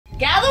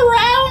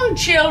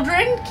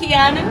children,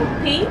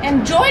 Keanu, Pete,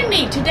 and join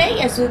me today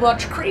as we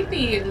watch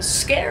creepy and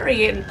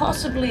scary and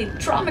possibly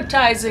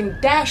traumatizing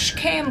dash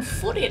cam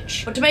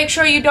footage. But to make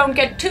sure you don't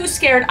get too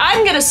scared,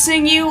 I'm gonna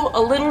sing you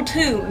a little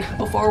tune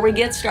before we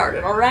get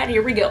started. All right,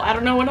 here we go. I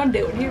don't know what I'm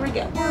doing. Here we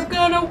go. We're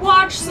gonna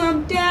watch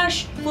some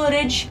dash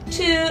footage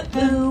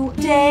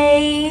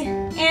today,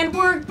 and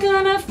we're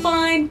gonna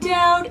find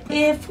out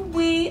if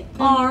we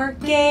are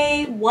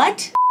gay.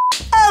 What?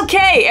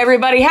 Okay,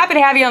 everybody, happy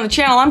to have you on the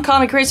channel. I'm Call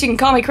Me Chris. You can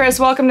call me Chris.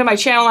 Welcome to my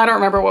channel. I don't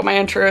remember what my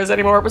intro is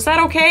anymore. Was that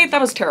okay?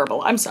 That was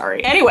terrible. I'm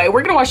sorry. Anyway,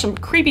 we're gonna watch some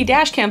creepy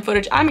dash cam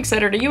footage. I'm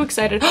excited. Are you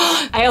excited?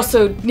 I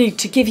also need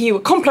to give you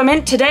a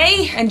compliment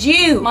today. And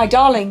you, my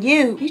darling,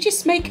 you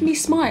just make me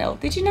smile.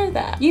 Did you know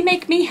that? You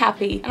make me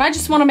happy. And I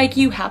just want to make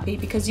you happy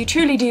because you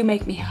truly do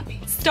make me happy.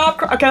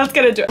 Stop. Okay, let's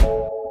get into it.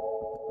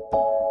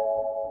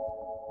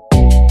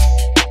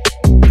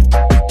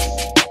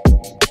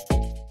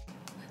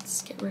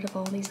 Get rid of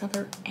all these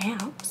other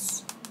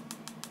apps.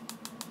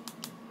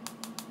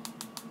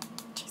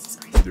 Jesus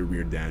Christ. The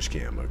rear dash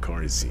cam, a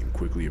car is seen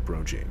quickly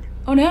approaching.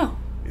 Oh no.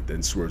 It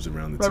then swerves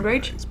around the two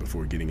guys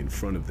before getting in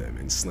front of them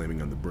and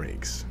slamming on the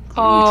brakes.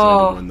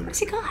 Oh, what's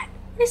he got?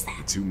 What is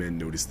that? The two men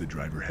notice the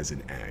driver has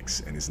an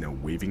axe and is now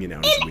waving it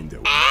out his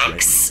window.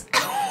 Axe?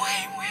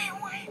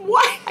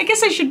 What? I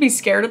guess I should be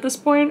scared at this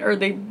point, or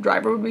the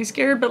driver would be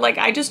scared, but like,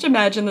 I just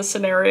imagine the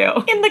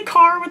scenario. In the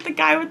car with the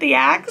guy with the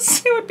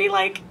axe, it would be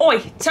like, "Oi,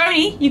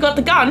 Tony, you got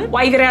the gun?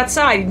 Wave it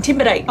outside,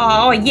 intimidate."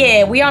 "Oh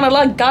yeah, we aren't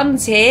allowed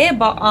guns here,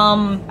 but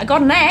I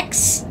got an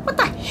axe." "What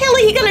the hell are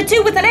you gonna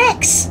do with an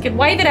axe?" You could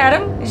wave it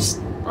at him, just,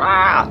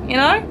 you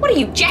know? What are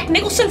you, Jack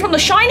Nicholson from The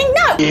Shining?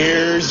 No!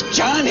 Here's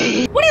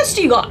Johnny! What else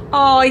do you got?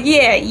 Oh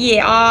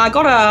yeah, I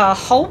got a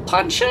hole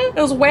puncher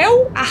as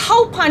well. A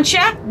hole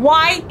puncher?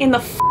 Why in the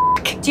f***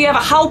 do you have a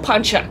hole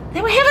puncher?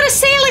 They were having a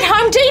sale at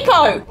Home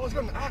Depot! Oh, he's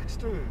got an axe,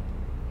 dude.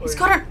 He's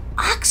got an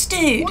axe,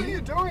 dude! What are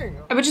you doing?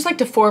 I would just like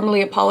to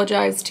formally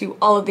apologize to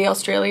all of the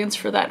Australians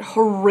for that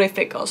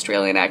horrific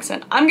Australian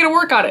accent. I'm gonna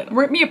work on it.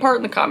 Rip me apart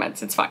in the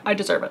comments. It's fine. I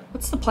deserve it.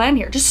 What's the plan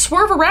here? Just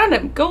swerve around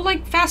him. Go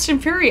like Fast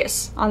and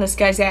Furious on this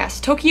guy's ass.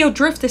 Tokyo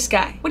Drift this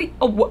guy. What do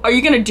you, are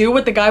you gonna do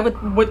what the guy with,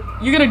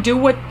 you're gonna do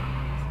what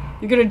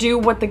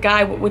the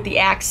guy with the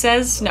axe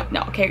says? No,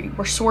 okay,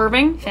 we're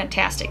swerving.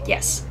 Fantastic,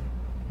 yes.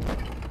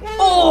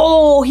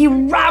 Oh, he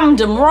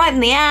rammed him right in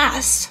the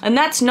ass. And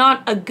that's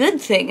not a good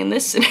thing in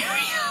this scenario.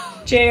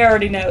 Jay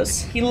already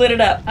knows. He lit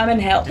it up. I'm in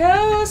hell.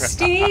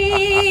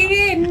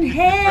 Toasty in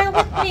hell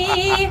with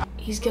me.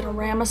 He's gonna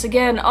ram us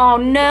again. Oh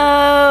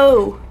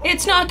no!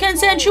 It's not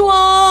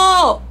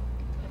consensual!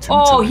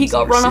 Oh, he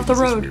got run off the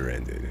road.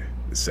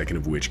 The second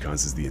of which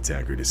causes the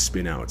attacker to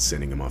spin out,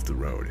 sending him off the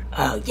road.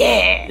 Oh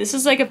yeah! This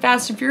is like a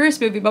Fast and Furious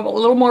movie, but a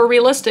little more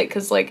realistic,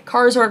 because like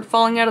cars aren't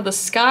falling out of the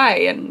sky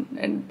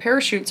and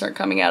parachutes aren't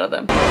coming out of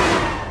them.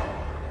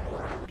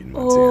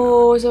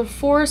 Oh, is it a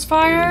forest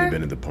fire? They had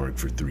been in the park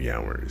for 3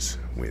 hours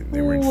when they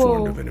were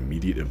informed of an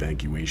immediate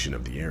evacuation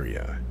of the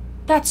area.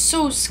 That's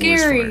so scary. The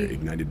forest fire,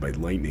 ignited by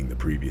lightning the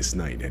previous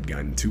night, had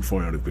gotten too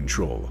far out of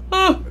control.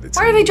 Why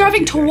are they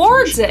driving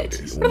towards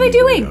it? What are they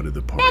doing? Out of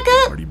the park Back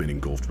had up! already been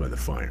engulfed by the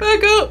fire.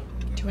 Back up!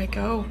 Do I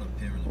go?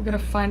 We're gonna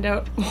find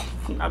out.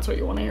 That's what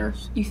you want to hear.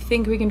 You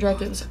think we can drive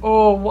through this?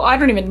 Oh, well, I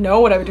don't even know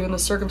what I would do in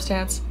this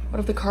circumstance. What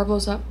if the car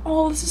blows up?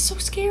 Oh, this is so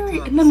scary.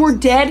 And then we're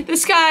dead.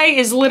 This guy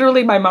is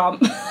literally my mom.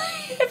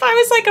 If I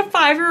was like a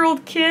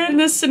 5-year-old kid in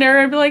this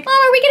scenario, I'd be like, "Mom,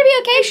 are we gonna be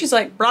okay?" She's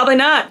like, "Probably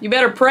not. You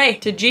better pray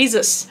to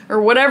Jesus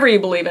or whatever you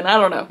believe in. I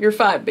don't know. You're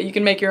 5, but you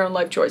can make your own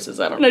life choices.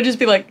 I don't know." And I'd just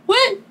be like,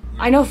 "What?"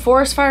 I know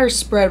forest fires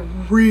spread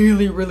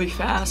really, really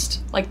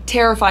fast. Like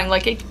terrifying,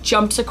 like it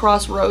jumps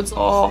across roads.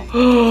 Oh,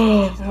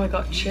 oh my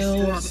God,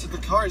 chills. The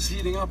car's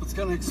heating up, it's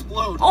gonna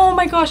explode. Oh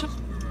my gosh.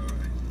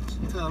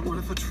 Dad, what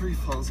if a tree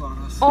falls on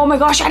us? Oh my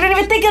gosh, I didn't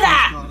even think of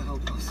that. God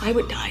help us. I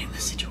would die in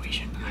this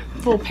situation.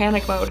 Full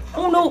panic mode.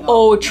 Oh no,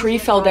 oh, a tree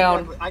fell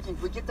down. I can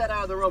get that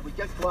out of the road. We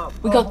get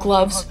gloves. We got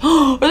gloves.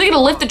 Are they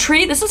gonna lift the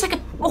tree? This is like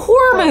a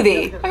horror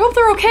movie. I hope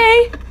they're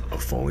okay. A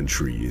fallen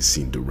tree is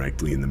seen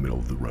directly in the middle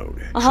of the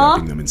road,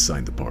 trapping them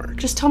inside the park.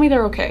 Just tell me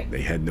they're okay.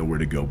 They had nowhere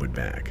to go but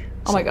back.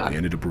 Oh my God. They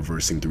ended up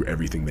reversing through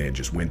everything they had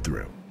just went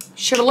through.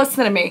 Should've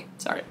listened to me.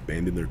 Sorry.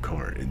 Abandoned their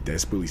car and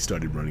desperately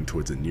started running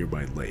towards a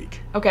nearby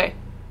lake. Okay.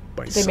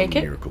 By Did they some make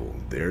it? miracle,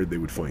 there they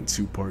would find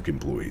 2 park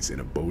employees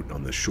in a boat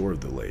on the shore of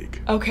the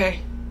lake.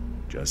 Okay.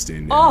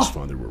 Justin and his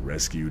father were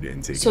rescued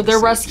and taken. So they're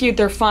rescued,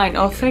 they're fine.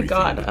 Oh, thank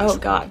God. but Oh this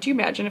God. Do you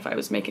imagine if I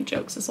was making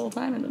jokes this whole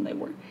time and then they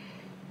weren't?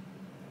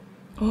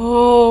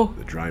 Oh.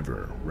 The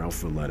driver, Ralph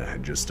Valletta,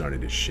 had just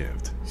started his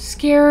shift.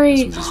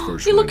 Scary. This was his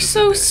first He ride looks of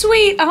so the day.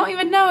 sweet. I don't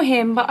even know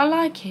him, but I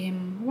like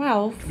him.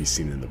 Ralph. Can be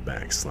seen in the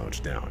back,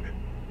 slouched down.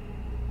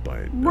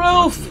 But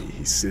Ralph! abruptly,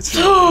 he sits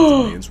down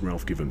and demands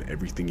Ralph give him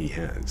everything he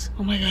has.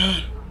 Oh my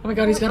God. Oh my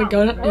God, he's got a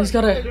gun. He's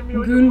got a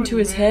goon to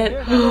his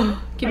head.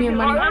 Give me your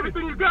money.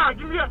 Everything you got,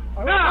 give me a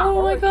now.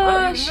 Oh my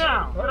gosh.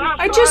 Now.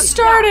 I just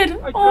started.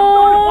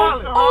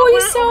 Oh, oh,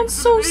 he sounds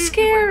so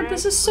scared.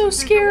 This is so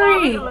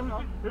scary.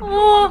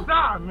 Oh.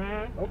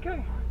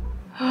 Okay.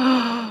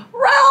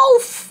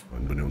 Ralph!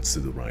 Unbeknownst to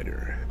the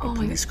rider, a Oh my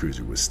police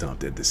cruiser was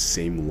stopped at the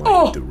same line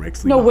Oh,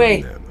 directly no behind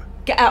way. them.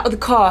 Get out of the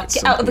car. Get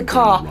Some out of the point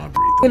during car.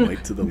 robbery, the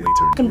light to the lane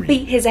turned Gonna green.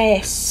 beat his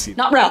ass.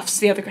 Not Ralph's,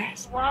 the other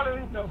guy's.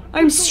 Riley, no.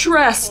 I'm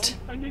stressed.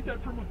 I need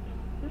that from a...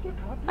 There's a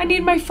cop. I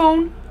need my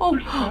phone. Oh,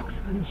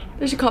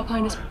 there's a cop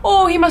behind us.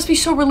 Oh, he must be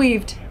so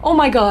relieved. Oh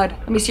my god.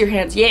 Let me see your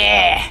hands.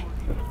 Yeah.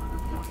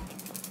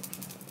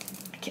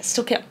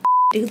 Still can't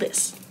do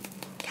this.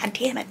 God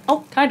damn it.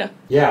 Oh, kinda.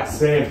 Yeah,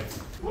 same.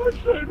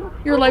 Lifesaver.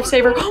 You're a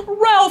lifesaver.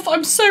 Ralph,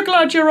 I'm so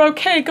glad you're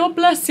okay. God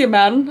bless you,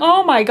 man.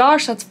 Oh my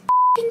gosh, that's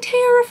f***ing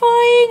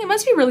terrifying. It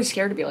must be really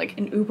scary to be like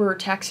an Uber or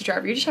taxi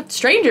driver. You just have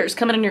strangers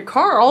coming in your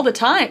car all the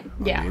time.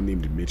 A Yeah. man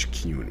named Mitch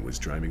Kuhn was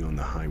driving on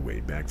the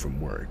highway back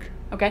from work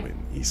Okay.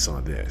 when he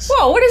saw this.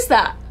 Whoa, what is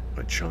that?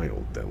 A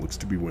child that looks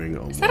to be wearing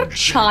a Is that a large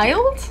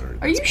child? blanket, or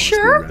Are that's you possibly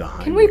sure? the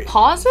Can we highway.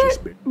 pause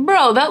Just it?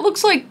 Bro, that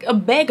looks like a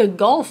bag of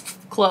golf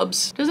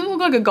clubs. Doesn't it look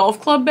like a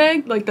golf club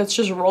bag? Like that's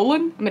just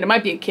rolling? I mean, it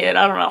might be a kid.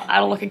 I don't know. I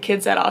don't look at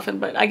kids that often,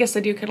 but I guess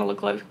they do kind of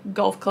look like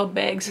golf club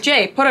bags.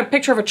 Jay, put a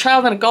picture of a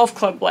child and a golf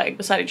club bag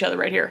beside each other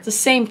right here. It's the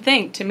same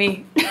thing to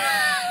me.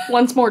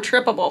 One's more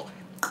trippable.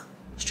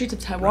 Streets of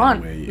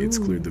Taiwan. Right away, it's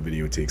clear the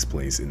video takes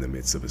place in the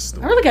midst of a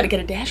storm. I really gotta get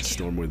a A dash cam.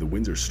 storm where the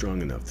winds are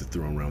strong enough to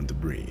throw around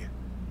debris.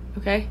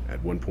 Okay.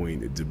 At one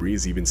point, debris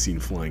is even seen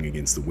flying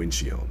against the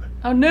windshield.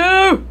 Oh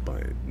no!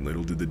 But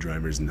little did the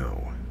drivers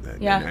know that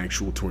Yeah. an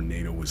actual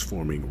tornado was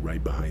forming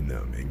right behind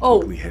them and Oh,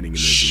 quickly heading in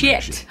their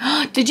shit.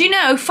 direction. Did you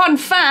know, fun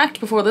fact,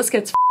 before this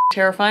gets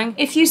terrifying,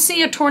 if you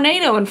see a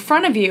tornado in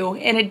front of you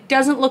and it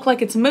doesn't look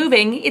like it's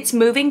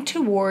moving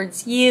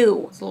towards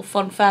you. It's a little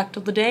fun fact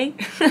of the day.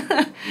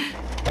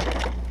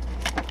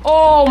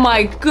 Oh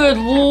my good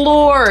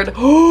lord.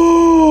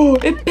 Oh,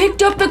 it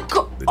picked up the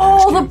car. The Oh,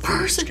 dash the cam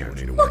person. footage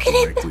tornado Look at went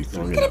it. directly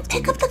far Look at enough it to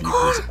pick up lift the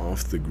car. vehicles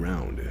off the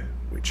ground,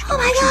 which Oh can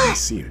my actually be god.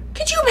 seen.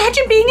 Could you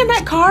imagine being in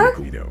that car?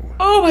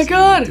 Oh my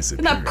god.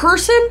 And that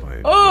person?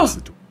 Oh.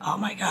 Oh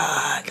my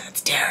god,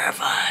 that's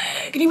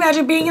terrifying. Can you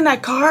imagine being in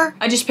that car?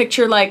 I just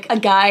picture like a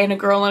guy and a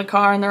girl in a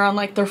car and they're on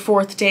like their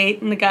 4th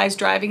date and the guy's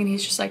driving and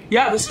he's just like,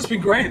 Yeah, this has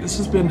been great. This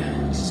is good.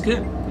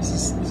 This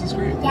is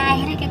great. Yeah, I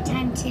had a good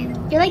time too.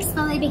 You're like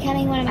slowly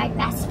becoming one of my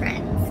best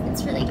friends.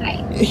 It's really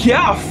great.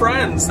 Yeah,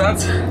 friends.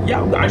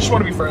 Yeah, I just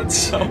want to be friends.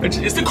 So,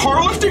 is the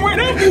car lifting right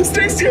now?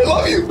 Stacy, I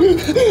love you.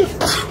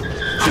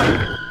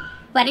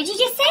 What did you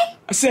just say?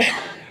 I said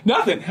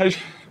nothing.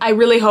 I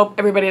really hope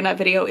everybody in that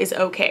video is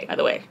okay, by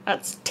the way.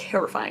 That's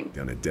terrifying.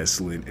 Down a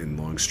desolate and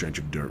long stretch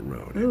of dirt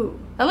road. Ooh,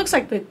 that looks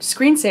like the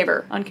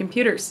screensaver on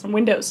computers, on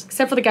Windows,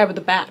 except for the guy with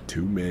the bat.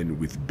 Two men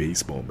with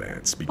baseball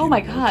bats begin Oh my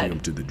walking God.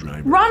 up to the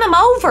driver. Run him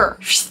over!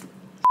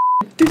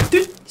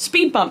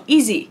 Speed bump,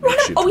 easy. Run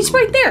him, oh, he's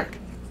right there.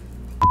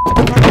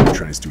 The driver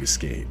tries to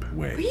escape.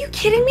 Are you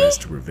kidding me?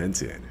 Best to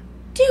prevent it.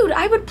 Dude,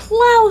 I would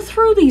plow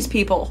through these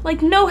people.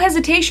 Like, no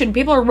hesitation.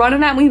 People are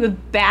running at me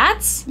with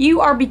bats.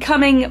 You are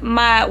becoming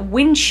my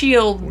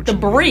windshield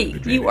debris.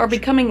 the You are drainage.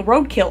 becoming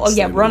roadkill. Oh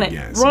yeah, Slammed run on it. the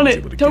gas, Run he was it.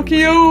 able to get away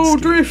Tokyo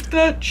unscathed. drift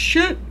that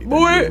shit, He then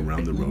boy. drove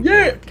around the road.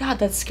 Yeah. God,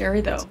 that's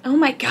scary though. Oh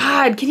my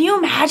god, can you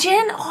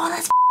imagine? Oh,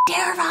 that's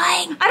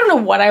terrifying. I don't know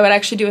what I would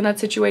actually do in that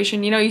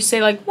situation. You know, you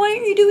say like, why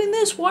aren't you doing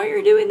this? Why aren't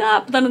you doing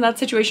that? But then in that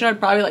situation, I'd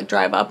probably like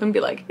drive up and be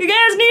like, you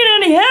guys need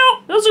any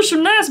help? Those are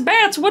some nice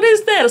bats. What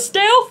is that, a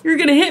stealth? You're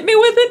gonna hit me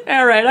with it?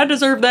 All right, I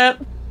deserve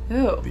that.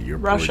 Ooh, The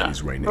airport Russia.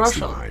 is right next to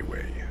the Russia.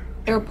 highway.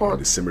 Airport. On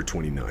December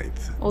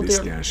 29th, Oh, this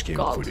dear dash cam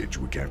God. footage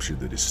would capture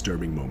the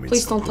disturbing moments.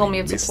 Please don't a tell plane me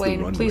it's a missed the plane.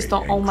 runway Please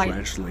don't- and oh my-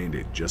 crash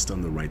landed just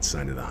on the right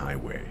side of the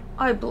highway.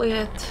 Ай,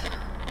 блядь.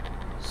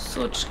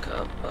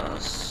 Сучка,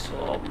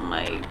 oh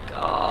my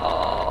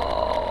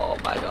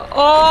god.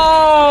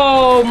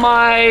 Oh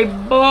my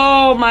god.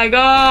 Oh my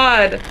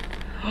god.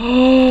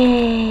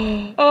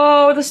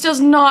 Oh, this does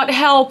not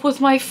help with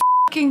my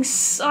fucking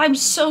I'm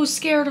so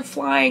scared of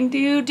flying,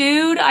 dude.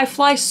 Dude, I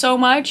fly so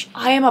much.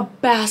 I am a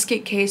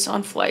basket case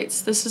on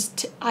flights. This is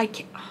I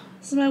can't.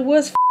 This is my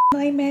worst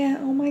nightmare.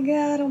 Oh my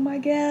god. Oh my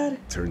god.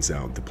 Turns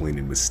out the plane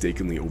had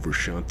mistakenly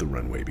overshot the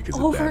runway because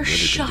of bad weather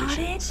Overshot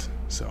conditions.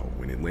 So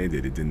when it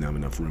landed, it didn't have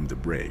enough room to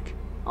brake.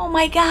 Oh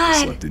my This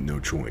god. left it no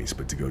choice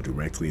but to go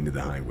directly into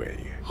the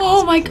highway. Oh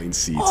causing my- plane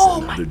seats oh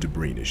and my- other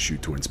debris to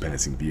shoot towards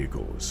passing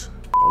vehicles.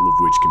 All of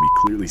which can be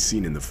clearly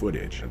seen in the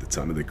footage. At the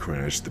time of the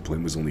crash, the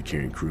plane was only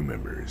carrying crew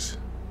members.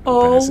 No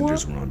Oh.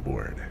 passengers were on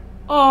board.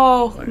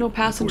 Oh, But no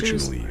passengers.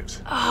 unfortunately,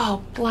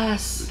 Oh,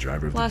 bless. the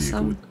driver of the Bless vehicle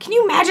them. Can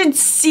you imagine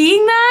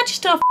seeing that?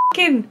 Just a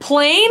fucking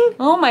plane?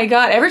 Oh my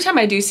god. Every time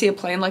I do see a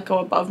plane like go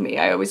above me,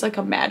 I always like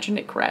imagine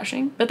it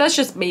crashing. But that's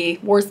just me.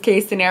 Worst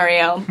case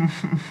scenario.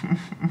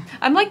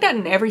 I'm like that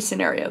in every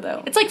scenario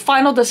though. It's like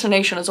Final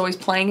Destination is always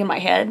playing in my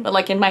head, but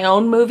like in my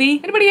own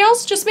movie. Anybody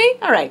else? Just me?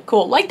 Alright,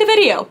 cool. Like the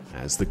video.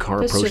 As the car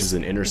That's approaches just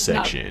an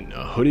intersection,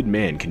 a hooded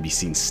man can be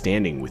seen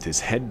standing with his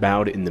head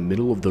bowed in the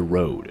middle of the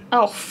road.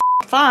 Oh, f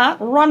that.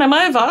 Run him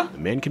over. The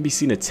man can be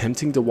seen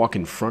attempting to walk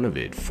in front of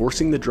it,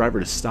 forcing the driver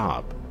to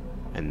stop.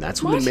 And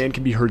that's when What? the man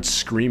can be heard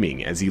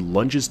screaming as he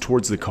lunges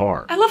towards the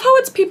car. I love how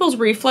it's people's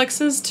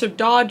reflexes to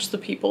dodge the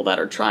people that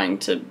are trying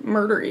to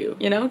murder you,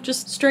 you know?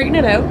 Just straighten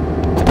it out.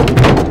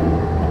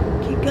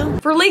 Keep go.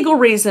 For legal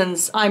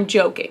reasons, I'm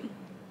joking.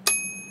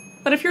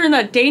 But if you're in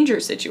that danger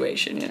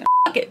situation, you know,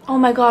 fuck it. Oh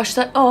my gosh,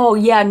 oh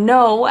yeah,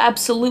 no,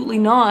 absolutely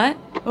not.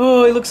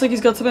 Oh, he looks like he's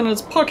got something in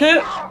his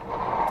pocket.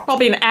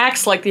 Probably an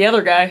axe like the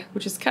other guy,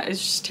 which is it's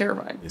just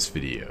terrifying. In this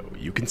video,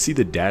 you can see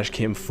the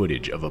dashcam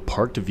footage of a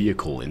parked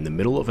vehicle in the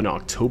middle of an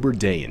October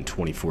day in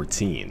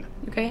 2014.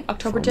 Okay,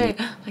 October day,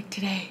 like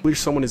today. Clear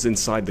someone is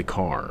inside the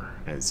car,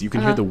 as you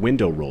can hear the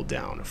window roll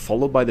down,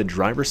 followed by the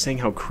driver saying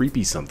how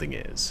creepy something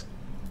is.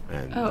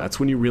 And that's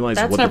when you realize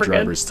what the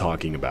driver's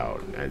talking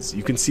about, as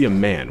you can see a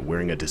man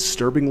wearing a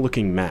disturbing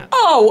looking mask.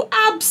 Oh,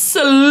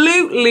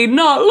 absolutely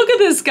not. Look at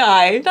this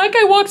guy. That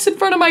guy walks in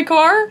front of my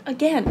car.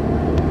 Again,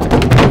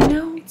 you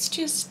know, it's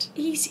just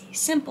easy,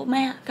 simple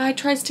math. Guy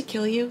tries to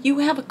kill you. You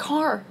have a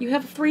car. You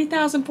have a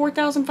 3,000,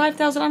 4,000,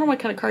 5,000, I don't know what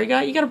kind of car you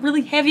got. You got a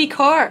really heavy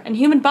car. And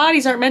human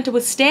bodies aren't meant to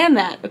withstand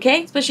that,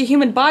 okay? Especially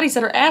human bodies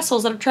that are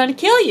assholes that are trying to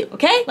kill you,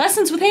 okay?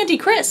 Lessons with Auntie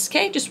Chris,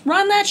 okay? Just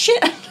run that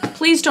shit.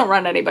 Please don't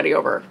run anybody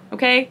over,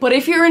 okay? But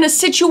if you're in a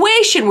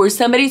situation where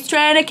somebody's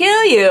trying to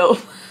kill you.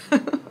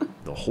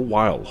 The whole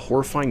while,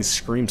 horrifying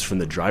screams from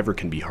the driver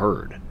can be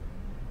heard.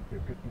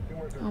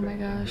 Oh my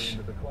gosh.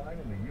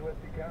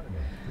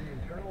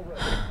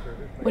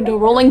 Window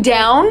rolling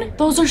down?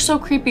 Those are so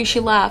creepy,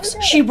 she laughs.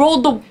 She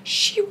rolled the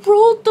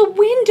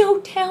window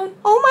down.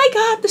 Oh my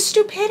god, the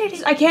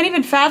stupidity. I can't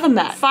even fathom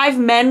that. 5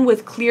 men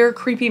with clear,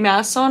 creepy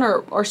masks on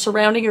are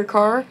surrounding your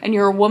car, and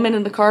you're a woman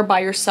in the car by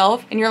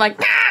yourself, and you're like,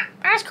 ah,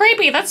 that's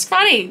creepy, that's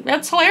funny,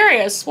 that's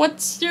hilarious.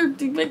 What's your,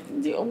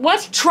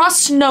 what?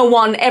 Trust no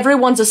one,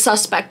 everyone's a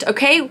suspect,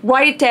 okay?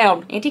 Write it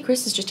down. Auntie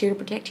Chris is just here to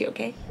protect you,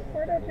 okay?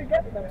 Where did you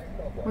get them?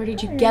 Where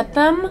did you get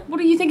them? What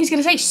do you think he's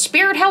gonna say?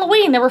 Spirit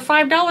Halloween, they were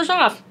 $5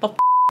 off. The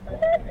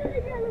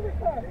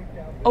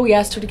Oh, he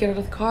asked her to get out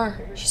of the car.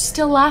 She's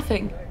still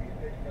laughing.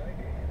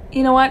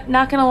 You know what?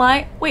 Not gonna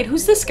lie. Wait,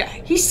 who's this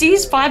guy? He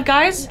sees 5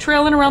 guys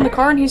trailing around the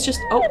car and he's just,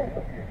 oh.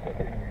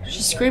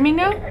 She's screaming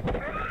now?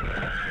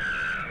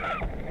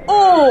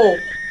 Oh!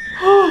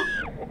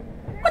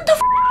 What the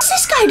f is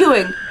this guy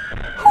doing?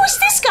 Who is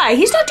this guy?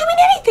 He's not doing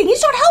anything.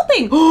 He's not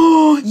helping.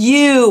 Oh,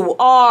 you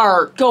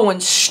are going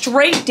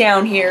straight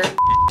down here.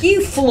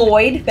 You,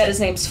 Floyd. Bet his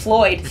name's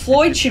Floyd.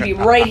 Floyd should be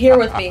right here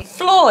with me.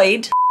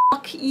 Floyd.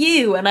 Fuck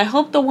you, and I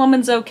hope the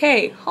woman's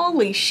okay.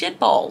 Holy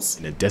shitballs.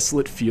 In a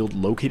desolate field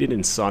located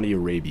in Saudi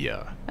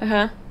Arabia.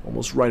 Uh-huh.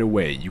 Almost right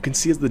away, you can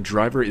see as the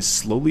driver is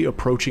slowly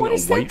approaching a What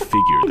is white that,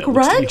 figure that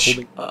grudge? looks to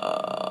be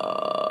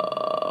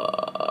holding...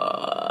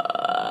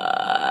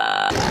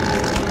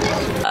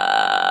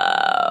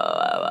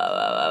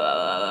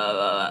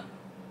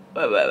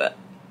 The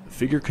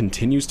figure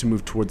continues to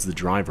move towards the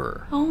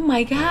driver. Oh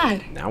my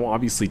god. Now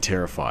obviously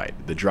terrified,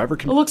 the driver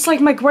can... It looks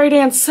like my great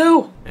aunt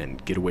Sue.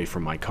 ...and get away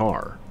from my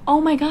car. Oh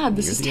my god,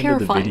 this Near is the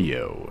terrifying. end of the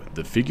video,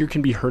 the figure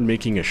can be heard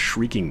making a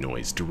shrieking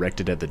noise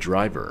directed at the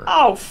driver.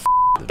 Oh, f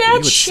The that video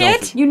itself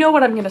shit. is- You know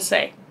what I'm gonna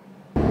say.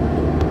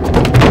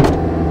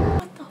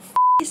 What the f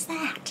is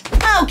that?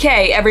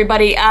 Okay,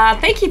 everybody,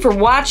 thank you for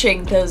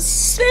watching those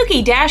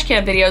spooky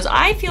dashcam videos.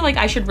 I feel like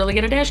I should really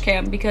get a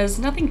dashcam because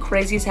nothing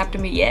crazy has happened to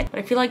me yet, but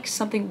I feel like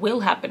something will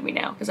happen to me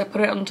now because I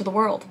put it out into the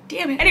world.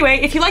 Damn it. Anyway,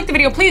 if you like the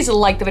video, please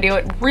like the video.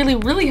 It really,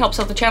 really helps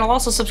out the channel.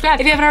 Also, subscribe.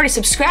 If you haven't already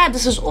subscribed,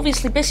 this is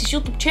obviously the best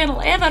YouTube channel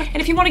ever. And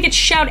if you want to get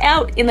shout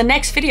out in the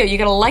next video, you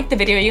gotta like the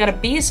video, you gotta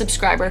be a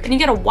subscriber, and you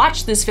gotta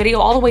watch this video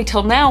all the way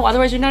till now,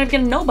 otherwise you're not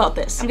even gonna know about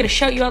this. I'm gonna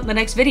shout you out in the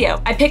next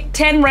video. I picked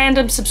 10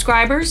 random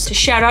subscribers to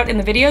shout out in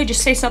the video.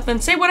 Just say something,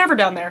 say whatever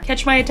down there.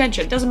 Catch my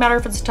attention. Doesn't matter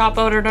if it's a top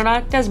voted or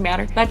not, doesn't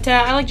matter. But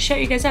I like to shout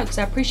you guys out because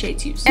I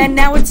appreciate you. And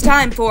now it's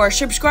time for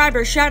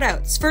subscriber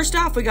shoutouts. First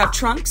off, we got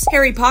Trunks,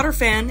 Harry Potter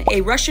fan,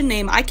 a Russian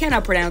name I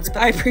cannot pronounce,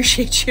 but I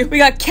appreciate you. We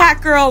got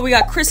Cat Girl, we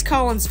got Chris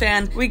Collins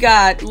fan, we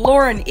got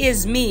Lauren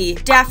Is Me,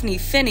 Daphne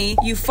Finney,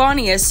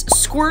 Euphonius,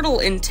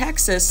 Squirtle in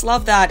Texas,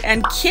 love that,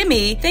 and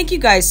Kimmy. Thank you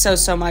guys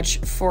so much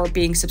for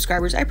being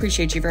subscribers. I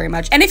appreciate you very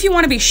much. And if you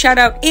want to be shout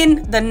out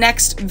in the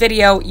next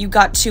video, you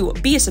got to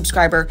be a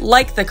subscriber,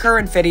 like the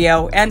current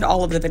video and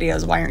all of the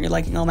videos. Why aren't you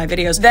liking all my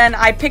videos? Then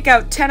I pick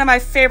out 10 of my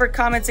favorite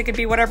comments. It could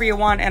be whatever you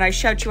want, and I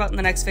shout you out in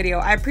the next video.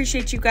 I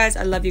appreciate you guys.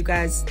 I love you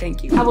guys.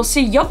 Thank you. I will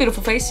see your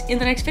beautiful face in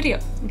the next video.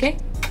 Okay?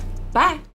 Bye.